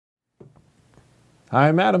Hi,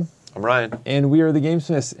 I'm Adam. I'm Ryan. And we are the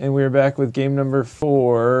Gamesmiths, and we are back with game number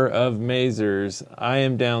 4 of Mazers. I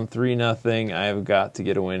am down 3-0. I have got to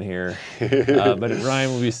get a win here. But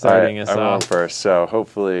Ryan will be starting us I'm off. on first, so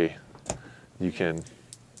hopefully you can...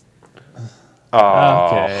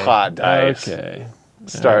 Okay. Hot dice. Okay.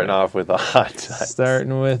 Starting off with a hot dice.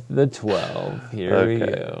 Starting with the 12. Here we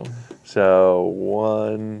go. So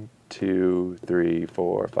 1, 2, 3,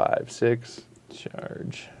 4, 5, 6.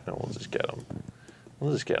 Charge. And we'll just get them.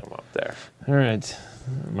 We'll just get them up there. All right.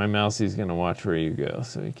 My mousie's going to watch where you go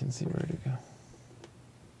so he can see where to go.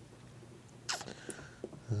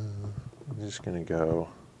 I'm just going to go...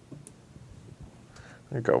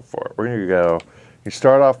 for it. We're going to go... You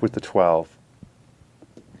start off with the 12.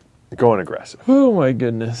 You're going aggressive. Oh, my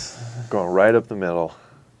goodness. Going right up the middle.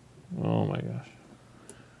 Oh, my gosh.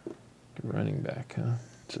 Good running back, huh?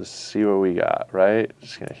 Just see what we got, right?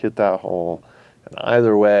 Just going to hit that hole. And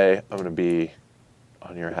either way, I'm going to be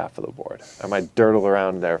on your half of the board. I might dirtle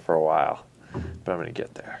around there for a while, but I'm going to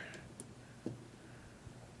get there.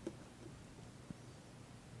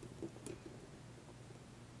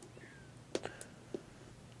 But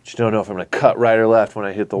you don't know if I'm going to cut right or left when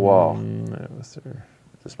I hit the wall. No, sir.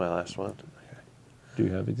 Is this my last one? Okay. Do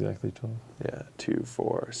you have exactly 12? Yeah, 2,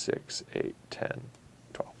 4, 6, 8, 10,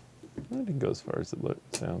 12. I didn't go as far as it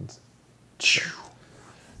sounds.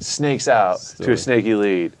 Snakes out to a snaky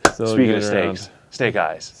lead. Speaking of snakes, snake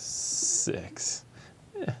eyes. 6.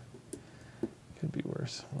 Yeah. Could be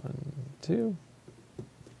worse. 1, 2.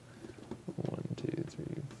 1, 2, 3,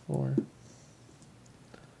 4.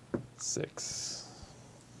 6.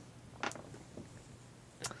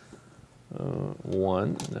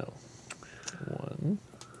 1. No. 1.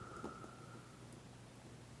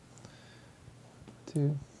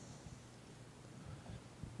 2.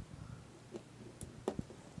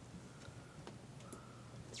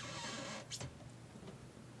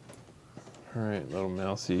 All right, little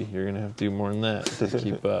mousy, you're going to have to do more than that to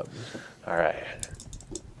keep up. All right.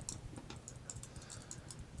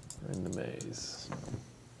 We're in the maze.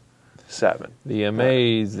 7. The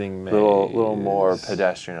amazing maze. Little more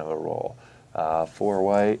pedestrian of a roll. 4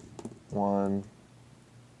 white. 1,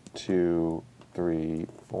 2, 3,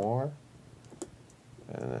 4.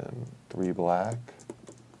 And then 3 black.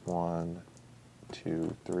 1,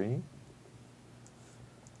 2, 3.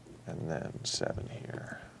 And then 7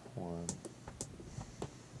 here. 1.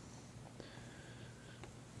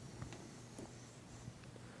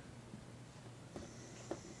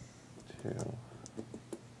 2,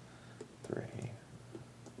 3,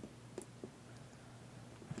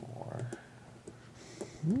 4.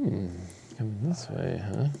 Coming this way,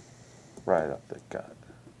 huh? Right up the gut.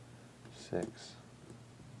 6.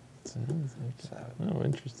 Sounds like 7. Oh,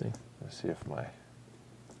 interesting. Let's see if my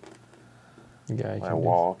Guy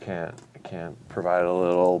wall can't provide a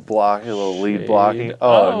little block, a little lead Shade. blocking.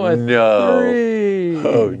 Oh, Oh no! 3.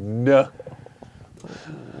 Oh no!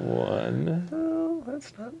 1. Oh,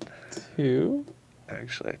 that's not. 2.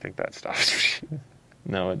 Actually, I think that stops.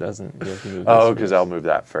 No, it doesn't. You have to move Oh, this because first. I'll move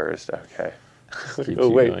that first. Okay. Keeps Oh you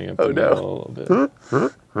wait! going up Oh the middle no! a little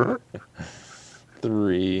bit.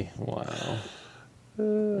 3. Wow. I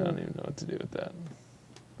don't even know what to do with that.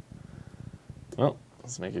 Well,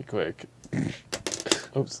 let's make it quick.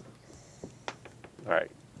 Oops. All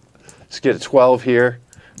right. Let's get a 12 here.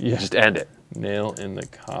 Yeah. Just end it. Nail in the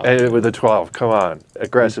coffin. End it with a 12. Come on.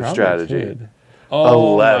 Aggressive strategy. Could.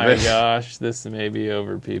 Oh 11. my gosh, this may be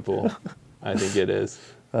over, people. I think it is.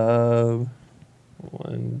 1,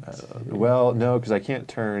 2. Well, no, because I can't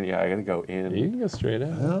turn. Yeah, I got to go in. You can go straight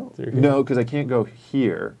out. Well, through here. no, because I can't go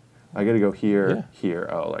here. I got to go here, Yeah. here.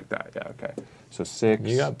 Oh, like that. Yeah, okay. So 6.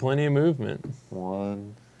 You got plenty of movement.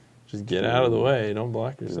 1, Just get out of the way. Don't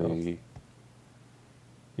block yourself. 3.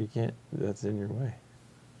 You can't. That's in your way.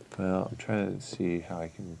 Well, I'm trying to see how I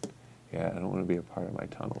can. Yeah, I don't want to be a part of my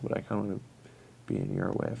tunnel, but I kind of want to be in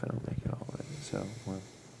your way if I don't make it all the way. So 1.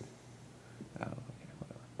 Oh, okay,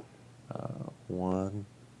 whatever. 1,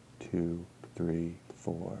 2, 3,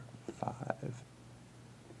 4, 5,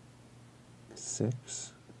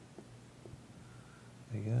 6.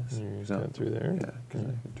 I guess. You just No. got through there. Yeah, because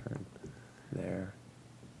I can turn there.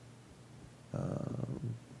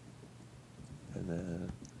 And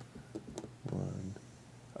then 1.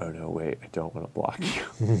 Oh no, wait! I don't want to block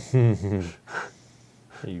you.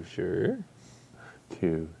 Are you sure?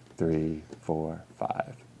 2, 3, 4,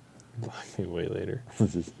 5. Block me way later.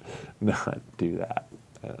 Just not do that.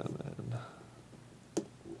 And then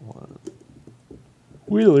 1.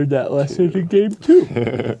 We learned that lesson in game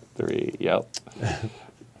 2. 3. Yep.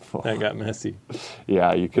 That got messy.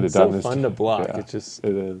 Yeah, you could have It's done so this. fun to block. Yeah, It just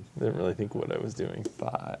it is. didn't really think what I was doing.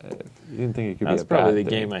 5. You didn't think it could That's be a bad probably the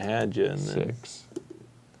thing. game I had you in. Then 6.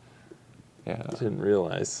 Yeah. I didn't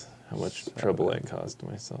realize how much 7. trouble I caused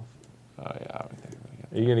myself. Oh yeah, I think I'm gonna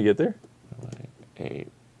Are you gonna get there? get 8.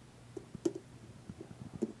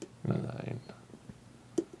 9.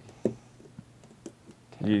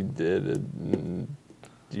 You did.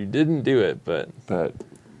 You didn't do it, but But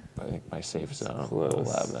I think my safe zone close.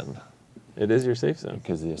 11. it is your safe zone.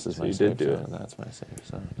 Because this is So my you safe did do zone. it. That's my safe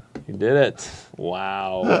zone. You did it.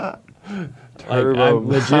 Wow. Turbo. I'm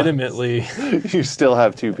legitimately You still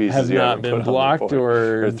have 2 pieces have you not haven't been put on the blocked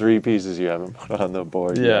board. or 3 pieces you haven't put on the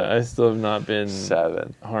board yeah, yet. I still have not been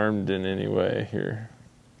 7. harmed in any way here.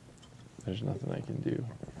 There's nothing I can do.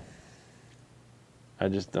 I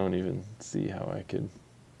just don't even see how I could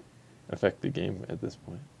affect the game at this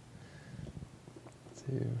point.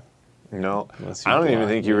 2. No, Unless you I don't even block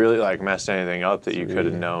think you me. really like messed anything up that you could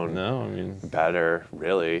have 3. known No, I mean better.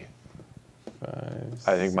 Really, 5.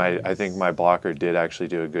 I think my blocker did actually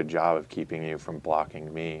do a good job of keeping you from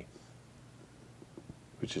blocking me,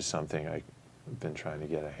 which is something I've been trying to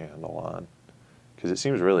get a handle on. Because it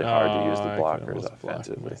seems really hard to use the I could blockers almost block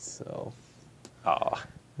offensively. myself Ah,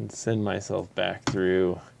 and send myself back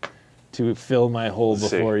through to fill my hole Let's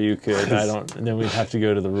see. before you could. I don't. And then we'd have to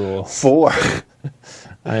go to the rules. 4.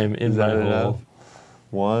 I am in Is my that hole. enough?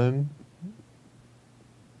 1,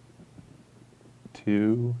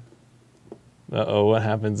 2. Uh-oh, what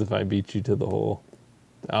happens if I beat you to the hole?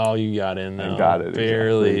 Oh, you got in though. I got it,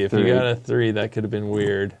 Barely. exactly. If you 3. got a 3, that could have been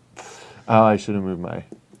weird. Oh, I should have moved my.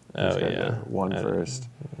 Oh, these guys yeah. are 1 I- first.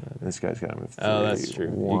 This guy's got to move 3. Oh, that's true.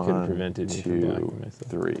 You could have prevented me from blocking 2,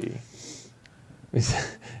 myself. 3.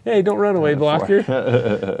 Hey, don't run away, blocker.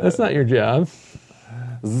 That's not your job.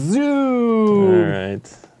 Zoo! All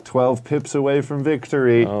right. 12 pips away from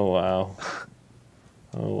victory. Oh, wow.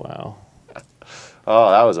 Oh, wow.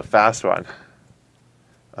 Oh, that was a fast one.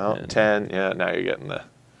 Oh, And- 10. Yeah, now you're getting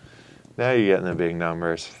the big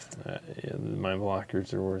numbers. Yeah, my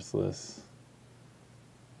blockers are worthless.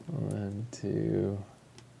 1, 2.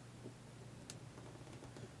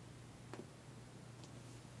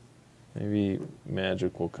 Maybe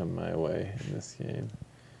magic will come my way in this game.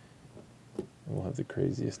 We'll have the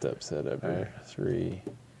craziest upset ever. All right. 3,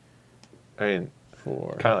 I mean,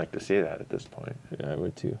 4. kind of like to see that at this point. Yeah, I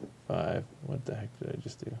would too. 5. What the heck did I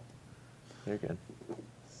just do? You're good.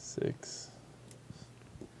 6,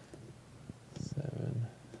 7,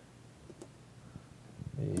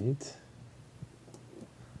 8,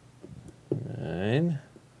 9.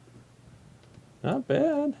 Not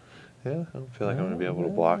bad. Yeah, I don't feel like I'm going to be able to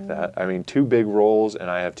block that. I mean, 2 big rolls, and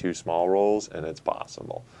I have 2 small rolls, and it's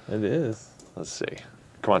possible. It is. Let's see.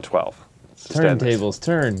 Come on, 12. Let's extend this.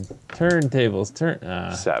 Turntables, turntables,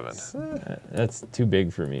 turn. 7. That's too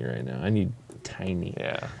big for me right now. I need tiny.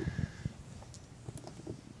 Yeah.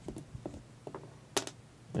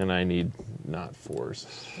 And I need not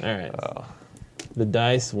 4s. All right. Oh. The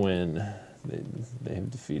dice win. They have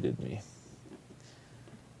defeated me.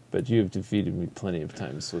 But you have defeated me plenty of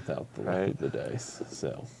times without the luck Right. of the dice.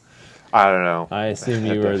 So I don't know. I assume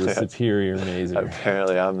you are the superior mazer.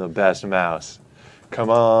 Apparently, I'm the best mouse. Come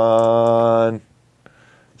on.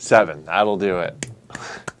 7. That'll do it.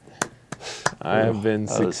 I have been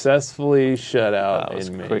That was- successfully shut out that was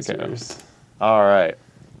in quick out. mazers. All right.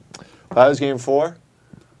 Well, that was game 4.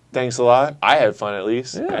 Thanks a lot. I had fun at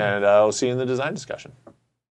least. Yeah. And we'll see you in the design discussion.